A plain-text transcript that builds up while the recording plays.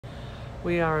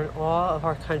We are in awe of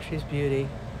our country's beauty.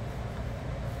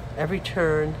 Every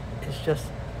turn is just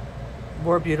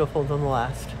more beautiful than the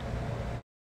last.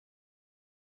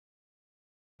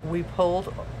 We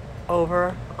pulled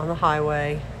over on the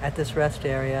highway at this rest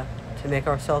area to make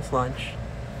ourselves lunch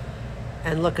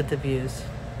and look at the views.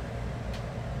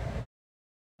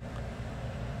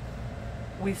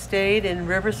 We stayed in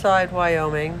Riverside,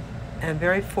 Wyoming, and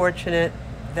very fortunate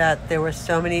that there were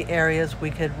so many areas we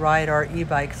could ride our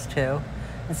e-bikes to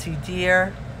and see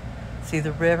deer, see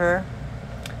the river,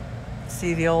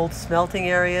 see the old smelting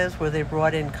areas where they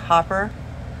brought in copper.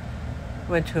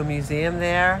 Went to a museum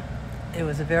there. It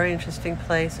was a very interesting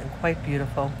place and quite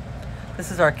beautiful.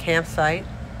 This is our campsite.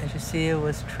 As you see, it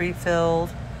was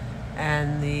tree-filled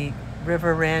and the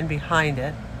river ran behind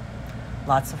it.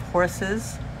 Lots of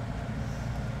horses.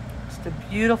 Just a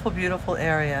beautiful, beautiful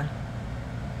area.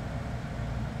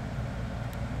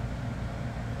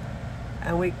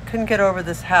 And we couldn't get over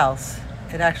this house.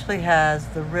 It actually has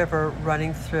the river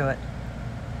running through it.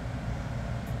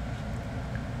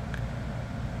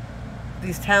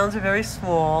 These towns are very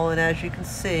small, and as you can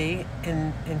see,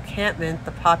 in encampment,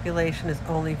 the population is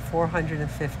only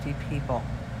 450 people.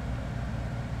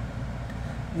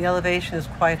 The elevation is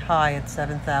quite high at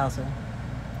 7,000.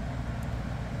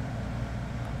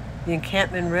 The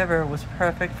encampment river was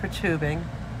perfect for tubing.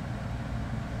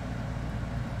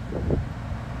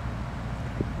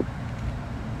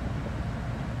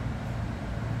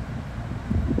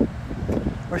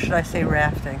 Or should I say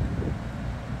rafting?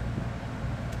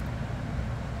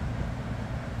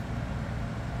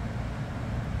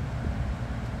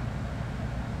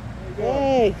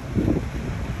 Yay!